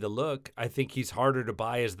carried the look. I think he's harder to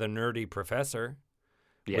buy as the nerdy professor.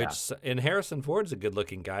 Yeah. And Harrison Ford's a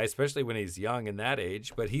good-looking guy, especially when he's young and that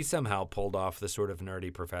age, but he somehow pulled off the sort of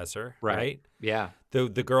nerdy professor, right? Yeah. The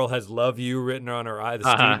girl has "Love You" written on her eye,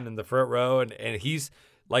 the student in the front row, and he's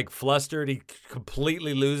like flustered. He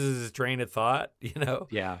completely loses his train of thought,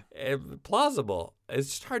 Yeah. Plausible. It's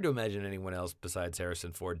just hard to imagine anyone else besides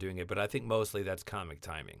Harrison Ford doing it, but I think mostly that's comic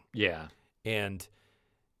timing. Yeah. And,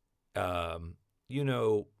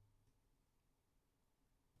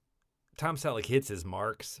 Tom Selleck hits his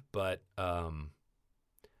marks, but I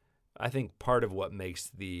think part of what makes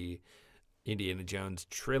the Indiana Jones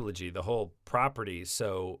trilogy, the whole property,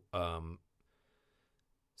 so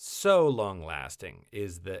long-lasting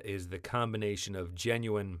is the combination of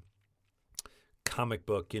genuine comic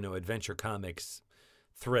book, adventure comics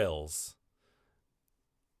thrills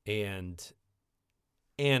and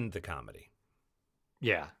the comedy.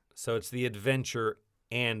 Yeah. So it's the adventure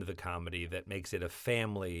and the comedy that makes it a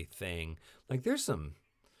family thing. Like there's a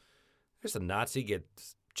Nazi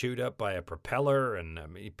gets chewed up by a propeller and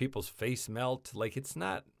people's face melt. Like it's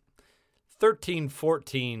not 13,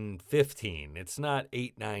 14, 15. It's not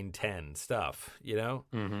 8, 9, 10 stuff,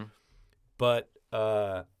 Mm-hmm. But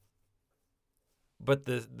the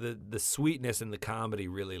sweetness and the comedy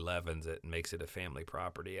really leavens it and makes it a family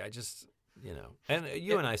property. I just, and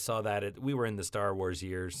you and I saw that we were in the Star Wars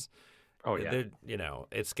years. Oh, yeah.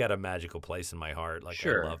 It's got a magical place in my heart. Like,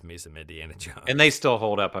 sure. I love me some Indiana Jones. And they still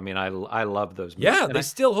hold up. I mean, I love those movies. Yeah, they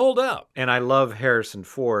still hold up. And I love Harrison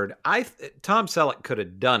Ford. Tom Selleck could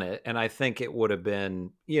have done it, and I think it would have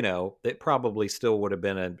been, it probably still would have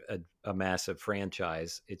been a massive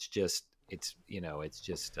franchise. It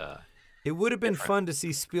would have been fun to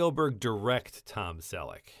see Spielberg direct Tom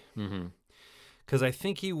Selleck. Mm-hmm. Because I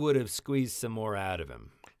think he would have squeezed some more out of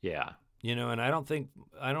him. Yeah. And I don't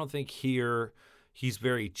think here he's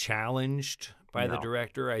very challenged by the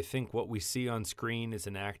director. I think what we see on screen is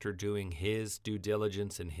an actor doing his due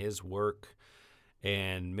diligence and his work,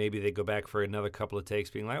 and maybe they go back for another couple of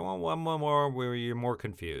takes being like, well, one more where you're more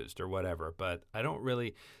confused or whatever. But I don't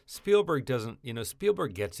really – Spielberg doesn't –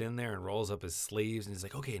 Spielberg gets in there and rolls up his sleeves and he's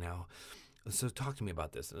like, okay, now – so talk to me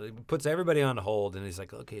about this. He puts everybody on hold, and he's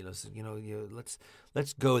like, "Okay, let's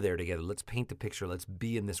go there together. Let's paint the picture. Let's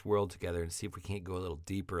be in this world together, and see if we can't go a little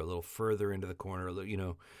deeper, a little further into the corner. What do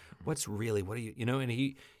you, And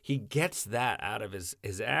he gets that out of his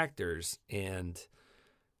actors, and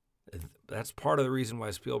that's part of the reason why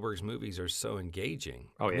Spielberg's movies are so engaging.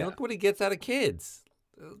 Oh yeah, look what he gets out of kids.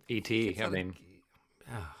 E.T. I mean.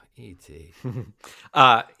 E.T.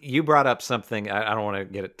 You brought up something. I don't want to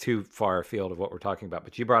get it too far afield of what we're talking about,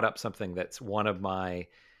 but you brought up something that's one of my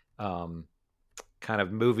kind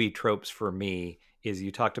of movie tropes for me. Is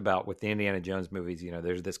you talked about with the Indiana Jones movies,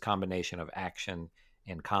 there's this combination of action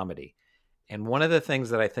and comedy. And one of the things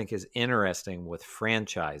that I think is interesting with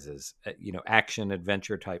franchises, action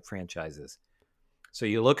adventure type franchises. So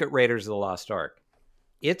you look at Raiders of the Lost Ark.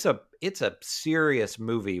 It's a serious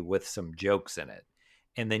movie with some jokes in it.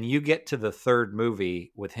 And then you get to the third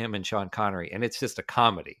movie with him and Sean Connery, and it's just a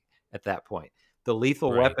comedy at that point. The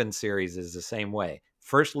Lethal Weapon series is the same way.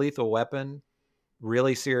 First Lethal Weapon,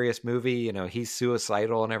 really serious movie. He's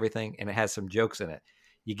suicidal and everything, and it has some jokes in it.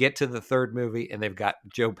 You get to the third movie, and they've got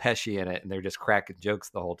Joe Pesci in it, and they're just cracking jokes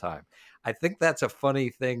the whole time. I think that's a funny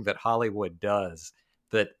thing that Hollywood does,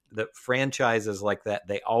 that franchises like that,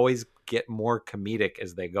 they always get more comedic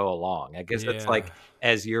as they go along. I guess it's like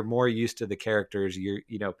as you're more used to the characters,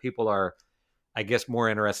 people are, I guess, more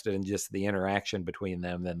interested in just the interaction between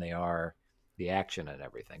them than they are the action and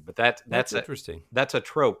everything. But that's interesting. That's a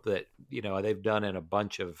trope that they've done in a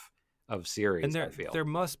bunch of series. And I feel there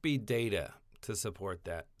must be data to support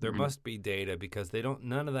that. There must be data because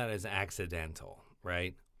none of that is accidental,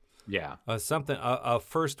 right? Yeah. A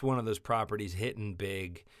first one of those properties hitting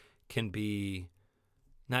big can be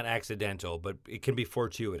not accidental, but it can be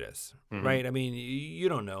fortuitous, right? I mean, you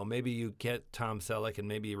don't know. Maybe you get Tom Selleck and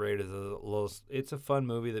maybe you rate it as a little. It's a fun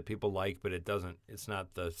movie that people like, but it's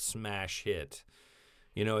not the smash hit.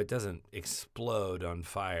 It doesn't explode on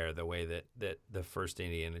fire the way that the first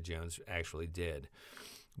Indiana Jones actually did.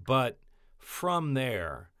 But from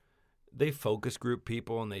there, they focus group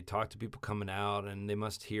people and they talk to people coming out, and they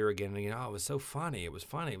must hear again and again, oh, it was so funny. It was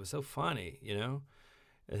funny. It was so funny,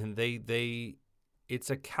 And it's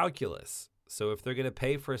a calculus. So if they're going to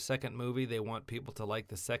pay for a second movie, they want people to like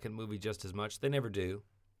the second movie just as much. They never do,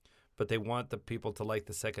 but they want the people to like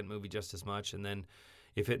the second movie just as much. And then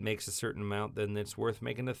if it makes a certain amount, then it's worth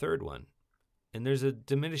making a third one. And there's a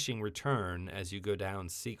diminishing return as you go down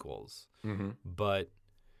sequels. Mm-hmm. But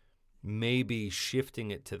maybe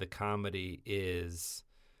shifting it to the comedy is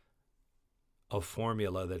a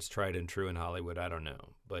formula that's tried and true in Hollywood. I don't know.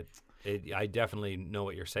 But I definitely know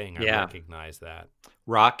what you're saying. I recognize that.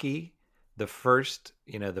 Rocky, the first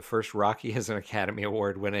Rocky is an Academy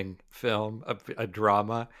Award winning film, a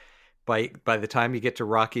drama. By the time you get to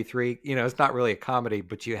Rocky 3, it's not really a comedy,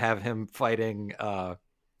 but you have him fighting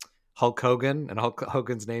Hulk Hogan, and Hulk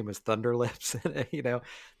Hogan's name is Thunder Lips. The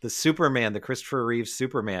Superman, the Christopher Reeve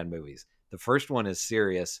Superman movies. The first one is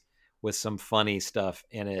serious with some funny stuff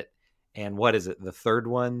in it. And what is it? The third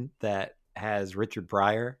one that has Richard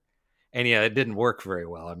Pryor. And it didn't work very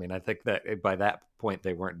well. I mean, I think that by that point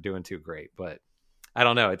they weren't doing too great, but I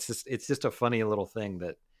don't know. It's just a funny little thing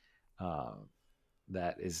that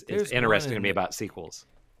is interesting to me about sequels.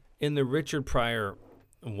 In the Richard Pryor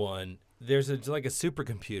one, there's like a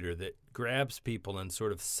supercomputer that grabs people and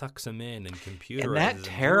sort of sucks them in and computerizes And that them.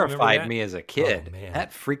 terrified me as a kid. Oh, man.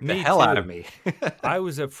 That freaked the hell out of me. I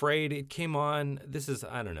was afraid. It came on. This is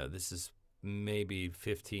maybe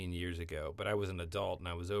 15 years ago, but I was an adult and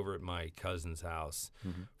I was over at my cousin's house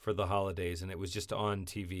for the holidays, and it was just on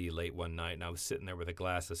TV late one night, and I was sitting there with a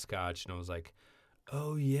glass of scotch, and I was like,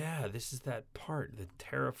 oh yeah, this is that part, the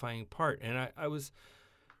terrifying part. And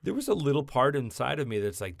there was a little part inside of me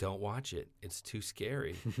that's like, don't watch it. It's too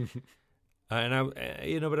scary. And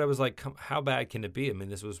but I was like, how bad can it be? I mean,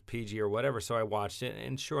 this was PG or whatever. So I watched it,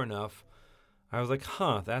 and sure enough, I was like,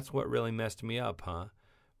 that's what really messed me up, huh?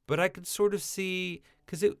 But I could sort of see,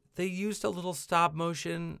 because they used a little stop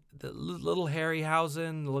motion, the little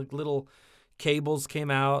Harryhausen, like little cables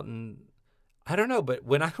came out, and I don't know, but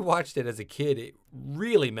when I watched it as a kid, it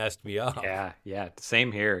really messed me up. Yeah,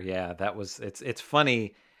 same here. Yeah, it's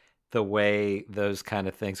funny the way those kind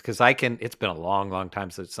of things, because it's been a long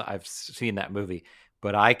time since I've seen that movie,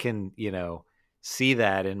 but I can, see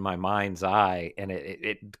that in my mind's eye, and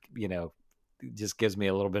it just gives me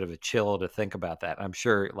a little bit of a chill to think about that. I'm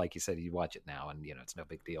sure, like you said, you watch it now and it's no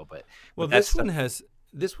big deal, but this one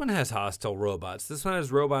has hostile robots. This one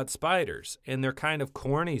has robot spiders, and they're kind of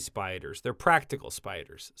corny spiders. They're practical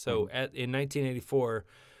spiders. So in 1984,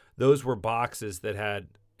 those were boxes that had,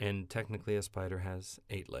 and technically a spider has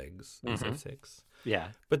 8 legs instead of 6. Yeah.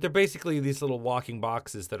 But they're basically these little walking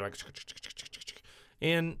boxes that are like,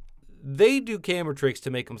 and they do camera tricks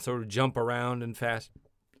to make them sort of jump around in fast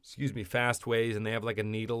ways, and they have like a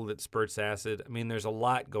needle that spurts acid. I mean, there's a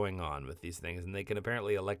lot going on with these things, and they can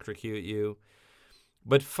apparently electrocute you.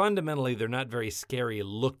 But fundamentally, they're not very scary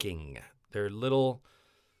looking. They're little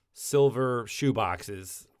silver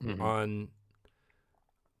shoeboxes on,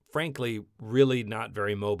 frankly, really not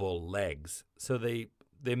very mobile legs. So they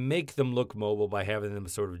make them look mobile by having them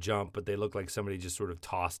sort of jump, but they look like somebody just sort of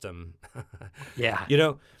tossed them. Yeah.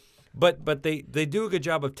 But they do a good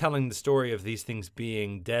job of telling the story of these things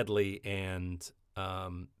being deadly, and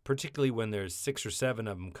particularly when there's 6 or 7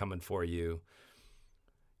 of them coming for you,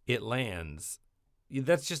 it lands.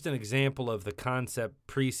 That's just an example of the concept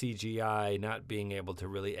pre-CGI not being able to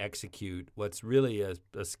really execute what's really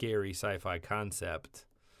a scary sci-fi concept.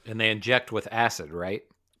 And they inject with acid, right?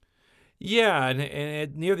 Yeah,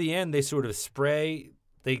 and near the end they sort of spray.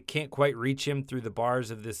 They can't quite reach him through the bars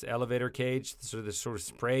of this elevator cage, so they sort of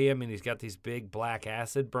spray him, and he's got these big black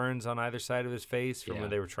acid burns on either side of his face from where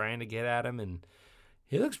they were trying to get at him, and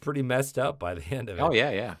he looks pretty messed up by the end of it. Oh,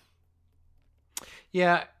 yeah.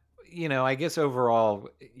 Yeah, I guess overall,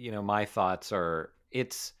 my thoughts are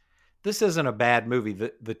this isn't a bad movie.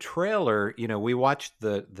 The trailer, we watched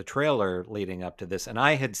the trailer leading up to this, and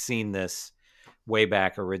I had seen this way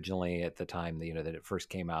back originally at the time, that it first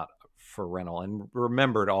came out for rental, and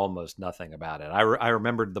remembered almost nothing about it. I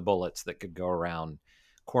remembered the bullets that could go around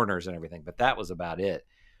corners and everything, but that was about it.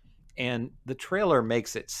 And the trailer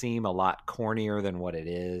makes it seem a lot cornier than what it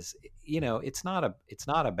is. It's not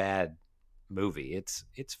a bad movie.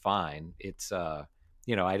 It's fine. It's I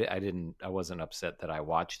wasn't upset that I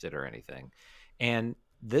watched it or anything. And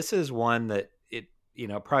this is one that it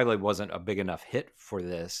probably wasn't a big enough hit for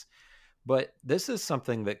this, but this is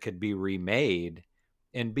something that could be remade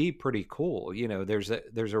and be pretty cool. There's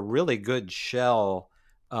a really good shell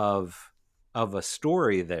of a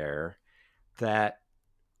story there that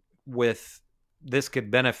with this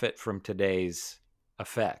could benefit from today's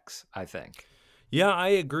effects, I think. Yeah, I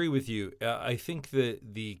agree with you. I think that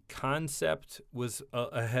the concept was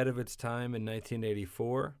ahead of its time in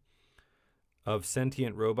 1984. of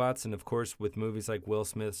sentient robots, and of course with movies like Will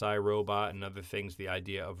Smith's I, Robot and other things, the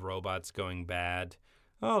idea of robots going bad.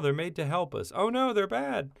 Oh, they're made to help us. Oh no, they're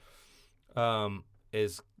bad.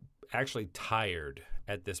 Is actually tired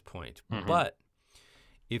at this point. Mm-hmm. But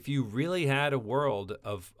if you really had a world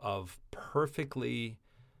of perfectly,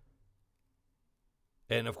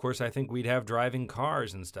 and of course I think we'd have driving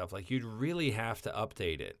cars and stuff, like you'd really have to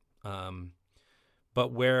update it.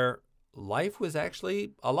 But where life was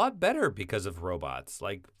actually a lot better because of robots.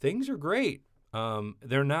 Like things are great.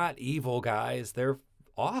 They're not evil guys. They're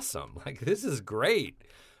awesome. Like this is great.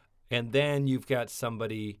 And then you've got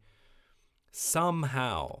somebody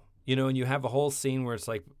somehow, and you have a whole scene where it's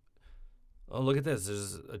like, oh, look at this.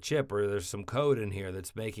 There's a chip or there's some code in here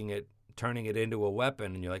that's turning it into a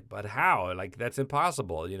weapon. And you're like, but how? Like that's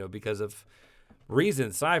impossible, because of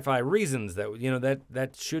reasons, sci-fi reasons that,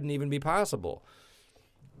 that shouldn't even be possible.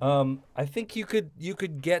 I think you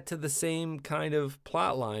could get to the same kind of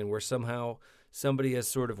plot line where somehow somebody has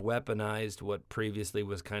sort of weaponized what previously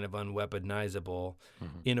was kind of unweaponizable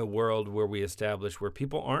in a world where we establish where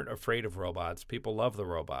people aren't afraid of robots. People love the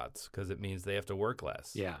robots because it means they have to work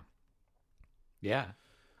less. Yeah.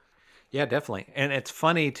 Yeah, definitely. And it's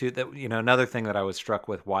funny too that, another thing that I was struck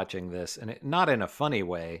with watching this, and not in a funny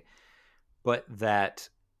way, but that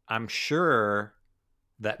I'm sure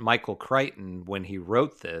that Michael Crichton, when he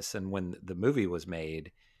wrote this and when the movie was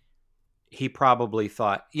made, he probably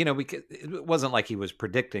thought, because it wasn't like he was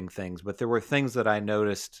predicting things, but there were things that I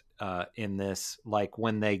noticed in this, like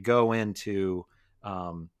when they go into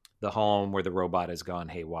the home where the robot has gone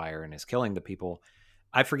haywire and is killing the people.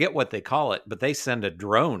 I forget what they call it, but they send a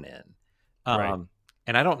drone in. Right.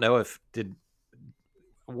 And I don't know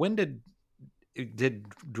when did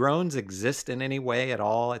drones exist in any way at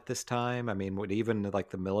all at this time? I mean, would even like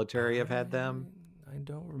the military have had them? I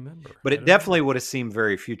don't remember. But it definitely would have seemed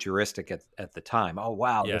very futuristic at the time. Oh,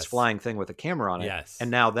 wow, Yes. this flying thing with a camera on it. Yes. And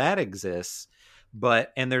now that exists.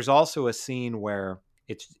 And there's also a scene where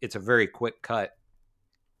it's a very quick cut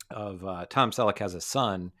of Tom Selleck has a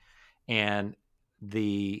son, and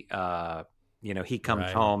he comes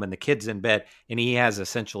Right. home and the kid's in bed and he has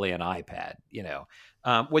essentially an iPad,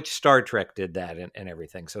 which Star Trek did that and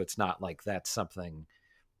everything. So it's not like that's something,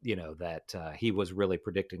 that he was really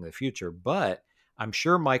predicting the future. But I'm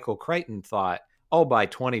sure Michael Crichton thought, oh, by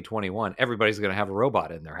 2021, everybody's going to have a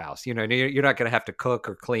robot in their house. You're not going to have to cook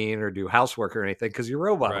or clean or do housework or anything because your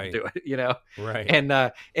robot Right. will do it, Right. And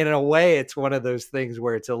in a way, it's one of those things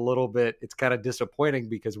where it's kind of disappointing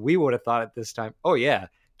because we would have thought at this time, oh, yeah,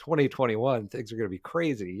 2021, things are going to be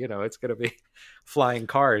crazy. It's going to be flying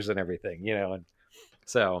cars and everything, and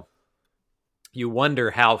so you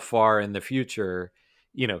wonder how far in the future,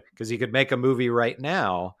 because you could make a movie right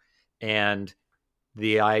now and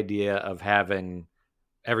the idea of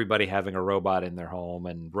everybody having a robot in their home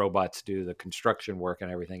and robots do the construction work and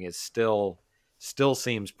everything is still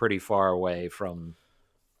seems pretty far away from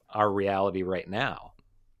our reality right now.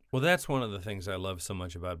 Well, that's one of the things I love so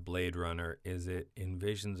much about Blade Runner is it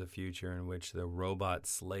envisions a future in which the robot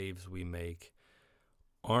slaves we make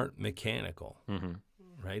aren't mechanical,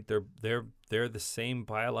 right? They're the same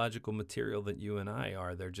biological material that you and I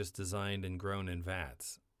are. They're just designed and grown in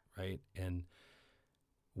vats, right? And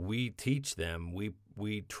we teach them,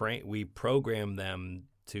 we train, we program them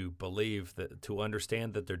to believe that, to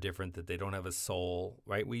understand that they're different, that they don't have a soul,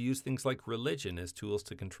 right? We use things like religion as tools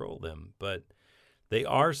to control them, but they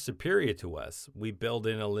are superior to us. We build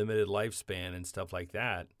in a limited lifespan and stuff like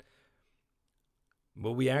that.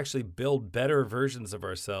 But we actually build better versions of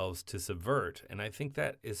ourselves to subvert. And I think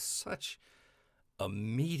that is such a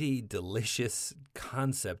meaty, delicious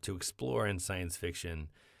concept to explore in science fiction,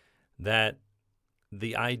 that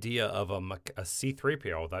the idea of a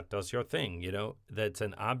C-3PO that does your thing, that's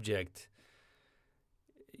an object,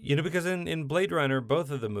 because in Blade Runner, both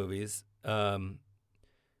of the movies, there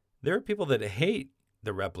are people that hate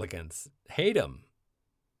the replicants, hate them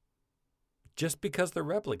just because they're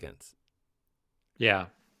replicants. Yeah.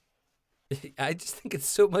 I just think it's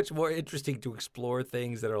so much more interesting to explore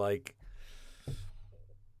things that are like,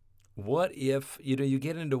 what if, you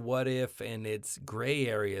get into what if, and it's gray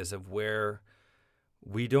areas of where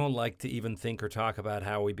we don't like to even think or talk about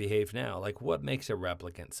how we behave now. Like, what makes a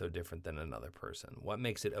replicant so different than another person? What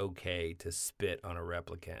makes it okay to spit on a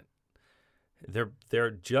replicant?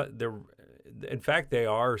 In fact, they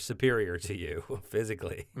are superior to you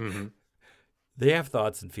physically. Mm-hmm. They have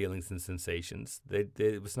thoughts and feelings and sensations.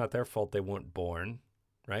 It was not their fault they weren't born,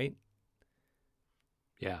 right?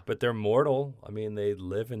 Yeah. But they're mortal. I mean, they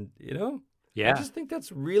live in, Yeah. I just think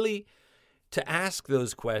that's really to ask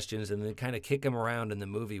those questions and then kind of kick them around in the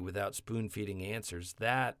movie without spoon-feeding answers,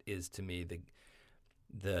 that is to me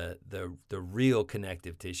the real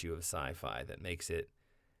connective tissue of sci-fi that makes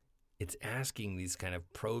it's asking these kind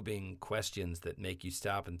of probing questions that make you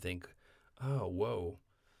stop and think, oh, whoa,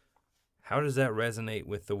 how does that resonate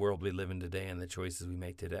with the world we live in today and the choices we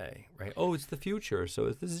make today, right? Oh, it's the future, so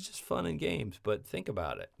this is just fun and games, but think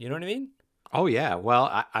about it. You know what I mean? Oh yeah.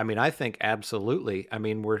 Well, I mean, I think absolutely. I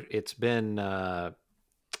mean, it's been, and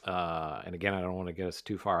again, I don't want to get us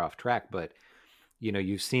too far off track, but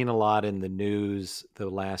you've seen a lot in the news the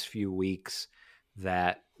last few weeks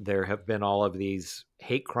that there have been all of these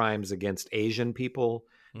hate crimes against Asian people,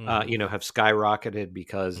 have skyrocketed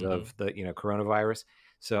because of the, coronavirus.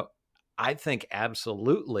 So I think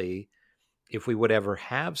absolutely, if we would ever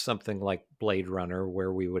have something like Blade Runner,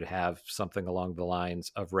 where we would have something along the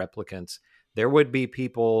lines of replicants, there would be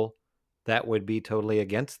people that would be totally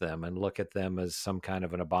against them and look at them as some kind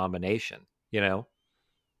of an abomination, Yeah.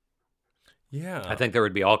 I think there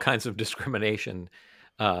would be all kinds of discrimination,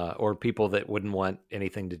 or people that wouldn't want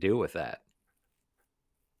anything to do with that.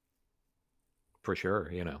 For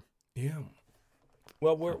sure, Yeah.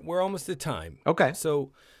 Well, we're almost at time. Okay.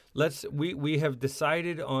 So we have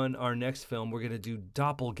decided on our next film. We're going to do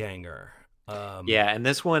Doppelganger. And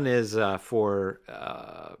this one is for.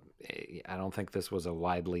 I don't think this was a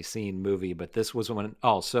widely seen movie, but this was one.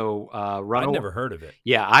 Runaway. I'd never heard of it.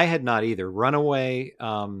 Yeah, I had not either. Runaway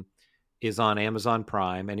is on Amazon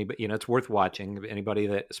Prime. Anybody, it's worth watching. Anybody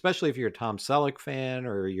that, especially if you're a Tom Selleck fan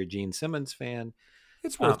or you're a Gene Simmons fan,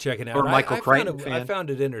 it's worth checking out. Or Michael Crichton fan. I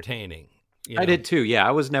found it entertaining. I did too. Yeah,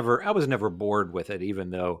 I was never bored with it,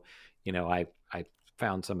 even though, I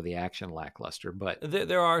found some of the action lackluster. But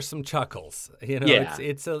there are some chuckles. Yeah.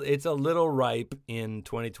 It's a little ripe in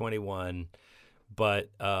 2021. But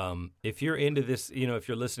if you're into this, if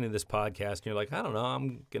you're listening to this podcast and you're like, I don't know,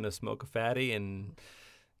 I'm gonna smoke a fatty and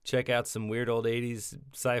check out some weird old 80s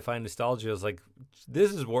sci-fi nostalgia, I was like,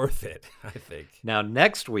 this is worth it, I think. Now,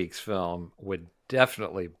 next week's film would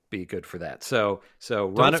definitely be good for that. So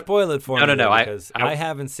don't spoil it for me. No, because I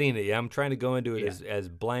haven't seen it yet. I'm trying to go into it as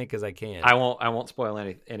blank as I can. I won't spoil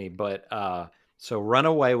any. But so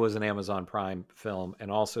Runaway was an Amazon Prime film, and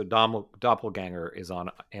also Doppelganger is on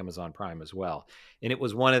Amazon Prime as well. And it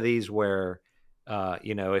was one of these where,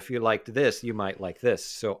 if you liked this, you might like this.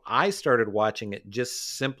 So I started watching it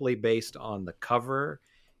just simply based on the cover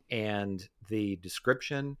and the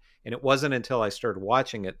description. And it wasn't until I started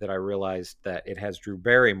watching it that I realized that it has Drew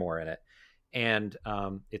Barrymore in it. And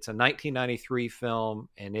it's a 1993 film,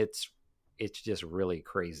 and it's just really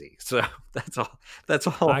crazy. So that's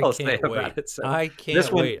all I'll say about it. So I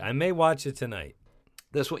can't wait. I may watch it tonight.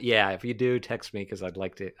 This one, yeah. If you do, text me because I'd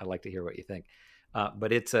like to hear what you think.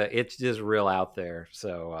 But it's just real out there.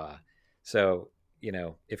 So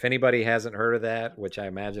if anybody hasn't heard of that, which I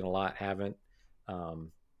imagine a lot haven't,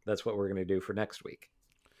 that's what we're going to do for next week.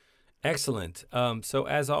 Excellent. So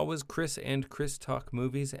as always, Chris and Chris Talk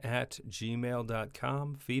Movies at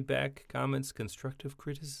gmail.com. Feedback, comments, constructive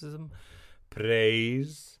criticism,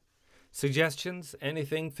 praise, suggestions,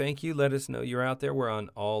 anything. Thank you. Let us know you're out there. We're on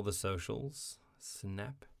all the socials.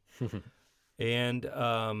 Snap. And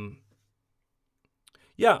I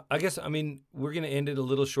guess, we're going to end it a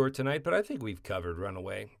little short tonight, but I think we've covered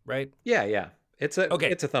Runaway, right? Yeah. It's a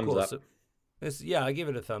thumbs up. I give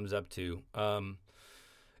it a thumbs up too.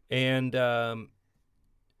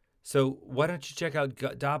 So why don't you check out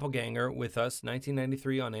Doppelganger with us,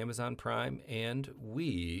 1993 on Amazon Prime, and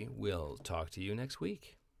we will talk to you next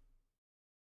week.